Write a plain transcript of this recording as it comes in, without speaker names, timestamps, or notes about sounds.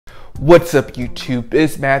What's up YouTube,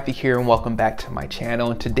 it's Matthew here and welcome back to my channel.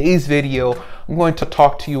 In today's video, I'm going to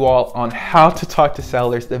talk to you all on how to talk to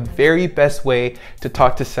sellers, the very best way to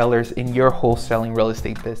talk to sellers in your wholesaling real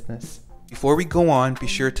estate business. Before we go on, be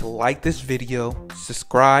sure to like this video,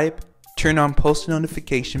 subscribe, turn on post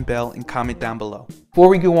notification bell, and comment down below. Before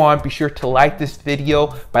we go on, be sure to like this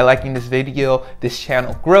video. By liking this video, this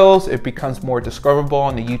channel grows, it becomes more discoverable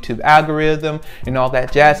on the YouTube algorithm and all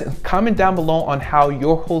that jazz. And comment down below on how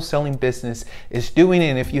your wholesaling business is doing,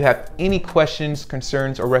 and if you have any questions,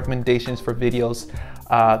 concerns, or recommendations for videos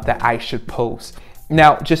that I should post.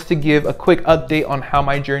 Now, just to give a quick update on how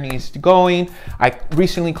my journey is going, I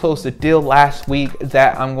recently closed a deal last week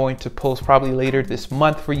that I'm going to post probably later this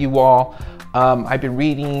month for you all. I've been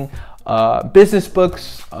reading business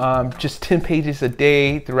books, just 10 pages a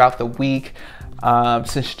day throughout the week.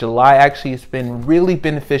 Since July, actually, it's been really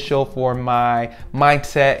beneficial for my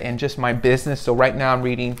mindset and just my business. So right now I'm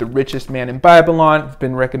reading The Richest Man in Babylon. It's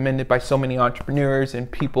been recommended by so many entrepreneurs and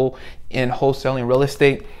people in wholesaling real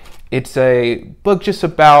estate. It's a book just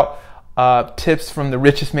about tips from the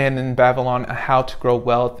richest man in Babylon on how to grow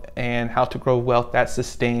wealth and how to grow wealth that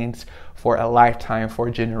sustains for a lifetime, for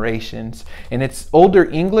generations. And it's older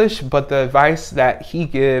English, but the advice that he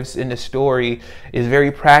gives in the story is very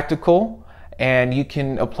practical and you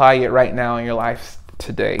can apply it right now in your life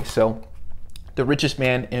today. So The Richest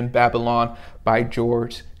Man in Babylon by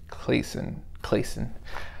George Clayson.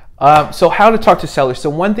 So how to talk to sellers.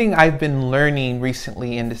 So one thing I've been learning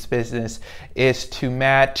recently in this business is to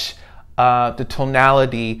match the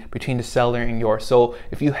tonality between the seller and yours. So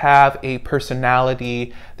if you have a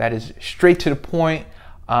personality that is straight to the point,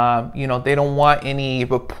 you know, they don't want any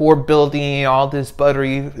rapport building, all this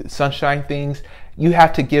buttery sunshine things, you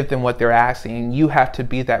have to give them what they're asking. You have to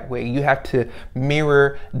be that way. You have to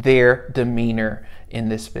mirror their demeanor in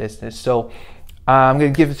this business. So I'm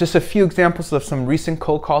going to give just a few examples of some recent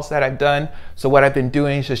cold calls that I've done. So what I've been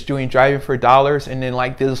doing is just doing driving for dollars, and then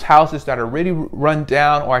like those houses that are already run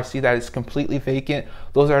down or I see that it's completely vacant,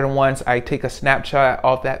 those are the ones I take a snapshot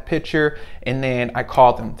of that picture and then I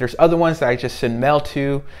call them. There's other ones that I just send mail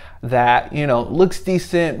to that, you know, looks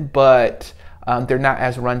decent, but they're not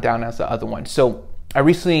as run down as the other ones. So I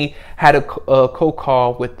recently had a cold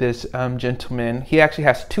call with this gentleman. He actually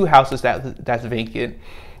has two houses that's vacant.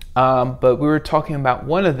 But we were talking about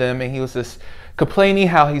one of them and he was just complaining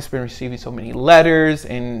how he's been receiving so many letters,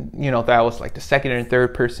 and you know, that was like the second and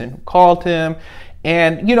third person who called him.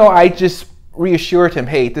 And you know, I just reassured him,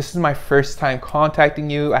 hey, this is my first time contacting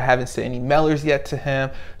you. I haven't sent any mailers yet to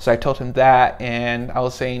him. So I told him that, and I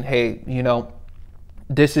was saying, hey, you know,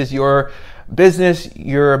 this is your business,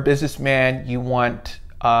 you're a businessman, you want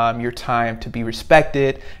your time to be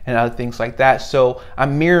respected and other things like that. So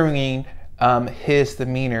I'm mirroring his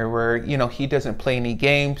demeanor, where you know, he doesn't play any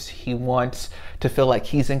games. He wants to feel like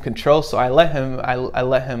he's in control. So I let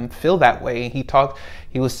him feel that way.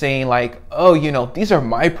 He was saying like, oh, you know, these are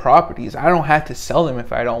my properties, I don't have to sell them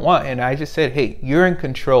if I don't want. And I just said, hey, you're in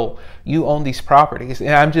control, you own these properties. And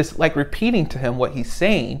I'm just like repeating to him what he's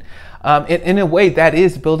saying. In a way that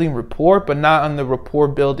is building rapport, but not on the rapport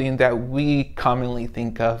building that we commonly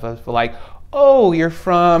think of like, oh, you're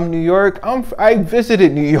from New York? I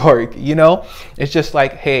visited New York, you know? It's just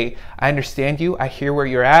like, hey, I understand you. I hear where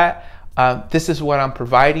you're at. This is what I'm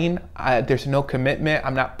providing. There's no commitment.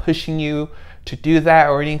 I'm not pushing you to do that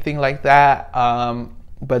or anything like that.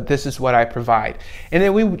 But this is what I provide. And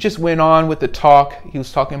then we just went on with the talk. He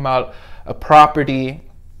was talking about a property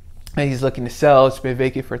that he's looking to sell. It's been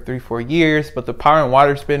vacant for 3-4 years, but the power and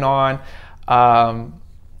water's been on.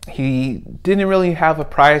 He didn't really have a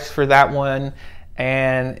price for that one,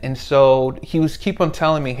 and so he was keep on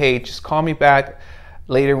telling me, hey, just call me back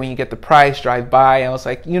later when you get the price, drive by. And I was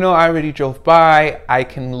like, you know, I already drove by, I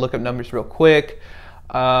can look up numbers real quick.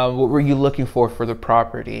 What were you looking for the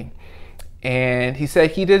property? And he said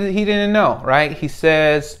he didn't know, right? He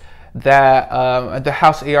says that the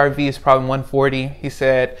house ARV is probably 140. He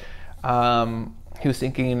said he was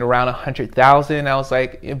thinking around 100,000. I was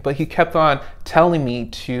like, but he kept on telling me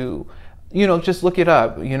to, you know, just look it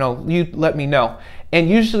up, you know, you let me know. And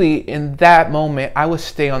usually in that moment, I would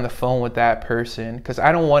stay on the phone with that person because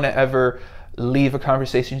I don't want to ever leave a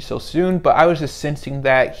conversation so soon. But I was just sensing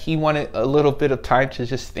that he wanted a little bit of time to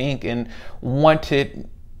just think and wanted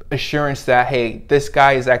assurance that, hey, this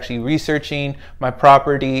guy is actually researching my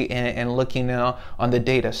property and looking on the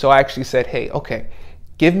data. So I actually said, hey, okay,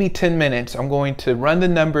 give me 10 minutes. I'm going to run the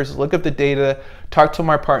numbers, look up the data, talk to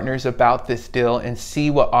my partners about this deal and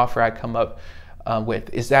see what offer I come up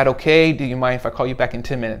with. Is that okay? Do you mind if I call you back in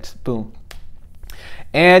 10 minutes? Boom.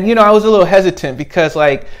 And, you know, I was a little hesitant because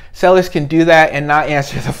like sellers can do that and not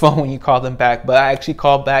answer the phone when you call them back. But I actually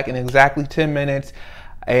called back in exactly 10 minutes.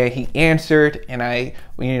 And he answered, and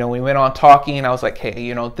we went on talking, and I was like, hey,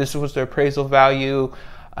 you know, this was the appraisal value.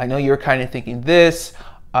 I know you're kind of thinking this,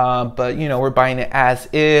 but you know, we're buying it as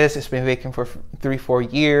is. It's been vacant for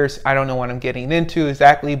 3-4 years. I don't know what I'm getting into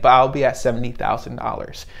exactly, but I'll be at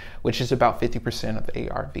 $70,000, which is about 50% of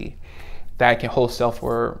the ARV that I can wholesale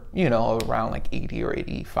for, you know, around like 80 or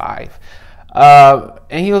 85.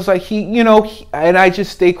 And he was like, and I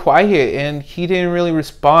just stayed quiet, and he didn't really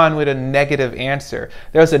respond with a negative answer.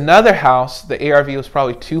 There was another house, the ARV was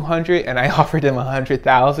probably 200, and I offered him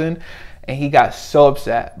 100,000, and he got so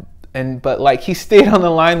upset. But like he stayed on the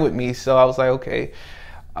line with me, so I was like, okay.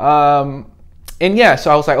 And yeah,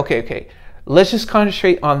 so I was like, okay, let's just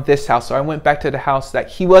concentrate on this house. So I went back to the house that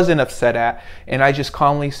he wasn't upset at, and I just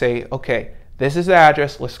calmly say, okay, this is the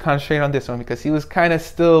address. Let's concentrate on this one, because he was kind of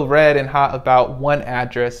still red and hot about one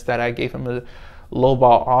address that I gave him a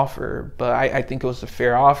lowball offer, but I think it was a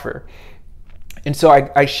fair offer. And so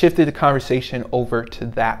I shifted the conversation over to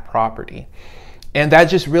that property. And that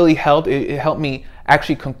just really helped. It helped me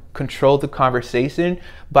actually control the conversation,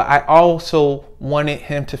 but I also wanted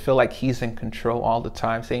him to feel like he's in control all the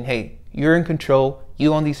time, saying, hey, you're in control.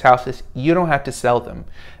 You own these houses. You don't have to sell them.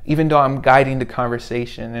 Even though I'm guiding the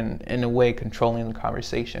conversation and in a way controlling the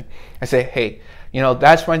conversation, I say, hey, you know,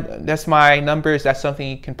 that's my numbers. That's something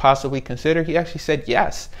you can possibly consider. He actually said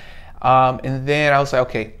yes. And then I was like,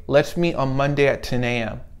 okay, let's meet on Monday at 10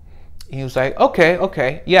 a.m. He was like,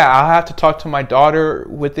 okay, yeah, I'll have to talk to my daughter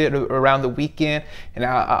with it around the weekend, and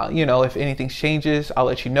you know, if anything changes, I'll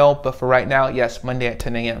let you know. But for right now, yes, Monday at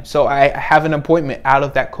 10 a.m. So I have an appointment out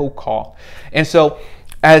of that cold call. And so,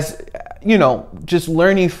 as you know, just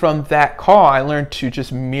learning from that call, I learned to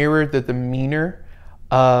just mirror the demeanor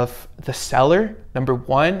of the seller, number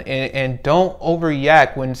one, and don't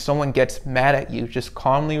overreact when someone gets mad at you. Just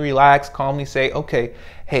calmly relax, calmly say, okay,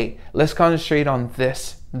 hey, let's concentrate on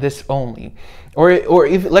this only. Or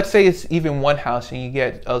if, let's say it's even one house and you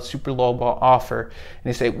get a super low ball offer, and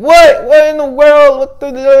they say, what in the world,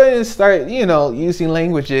 and start, you know, using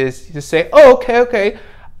languages to say, oh, okay,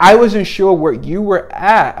 I wasn't sure where you were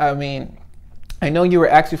at. I mean, I know you were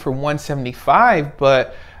asking for 175,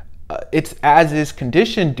 but it's as is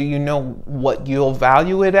condition. Do you know what you'll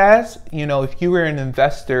value it as? You know, if you were an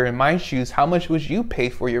investor in my shoes, how much would you pay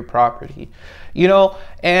for your property? You know,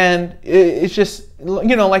 and it's just,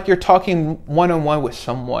 you know, like you're talking one-on-one with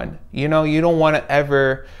someone. You know, you don't want to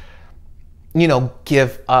ever, you know,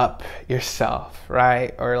 give up yourself,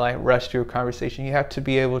 right? Or like rush through a conversation. You have to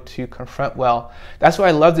be able to confront well. That's why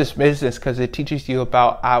I love this business, because it teaches you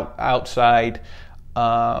about outside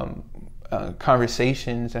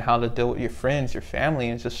conversations and how to deal with your friends, your family,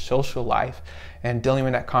 and just social life, and dealing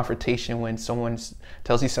with that confrontation when someone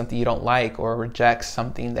tells you something you don't like or rejects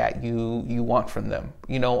something that you want from them,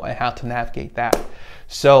 you know, and how to navigate that.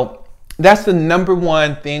 So that's the number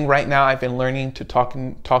one thing right now I've been learning to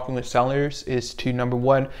talking with sellers, is to, number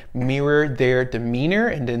one, mirror their demeanor,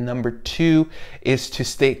 and then number two is to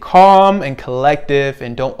stay calm and collective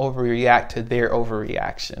and don't overreact to their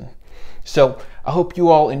overreaction. So I hope you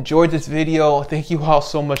all enjoyed this video. Thank you all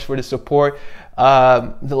so much for the support.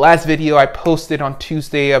 The last video I posted on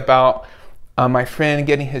Tuesday about my friend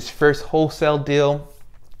getting his first wholesale deal.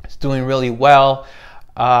 It's doing really well.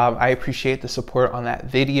 I appreciate the support on that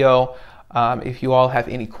video. If you all have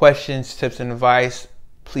any questions, tips, and advice,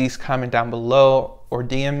 please comment down below or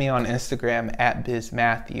DM me on Instagram at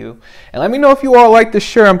BizMatthew. And let me know if you all like this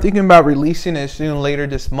shirt. I'm thinking about releasing it soon, later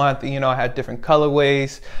this month. You know, I have different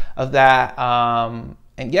colorways of that.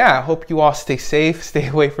 And yeah, I hope you all stay safe, stay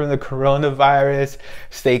away from the coronavirus,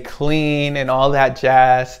 stay clean and all that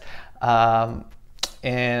jazz.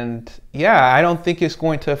 And yeah, I don't think it's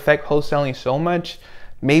going to affect wholesaling so much.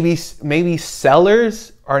 Maybe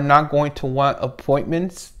sellers are not going to want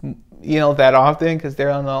appointments, you know, that often, because they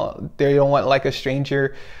don't want like a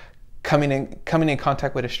stranger coming in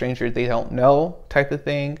contact with a stranger they don't know, type of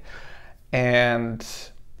thing. And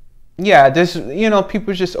yeah, this, you know,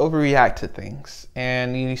 people just overreact to things,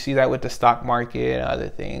 and you see that with the stock market and other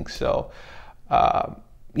things. So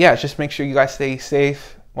yeah, just make sure you guys stay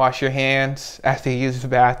safe, wash your hands after you use the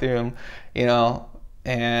bathroom, you know,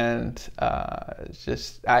 and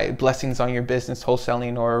just blessings on your business,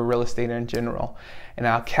 wholesaling or real estate in general. And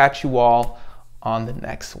I'll catch you all on the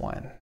next one.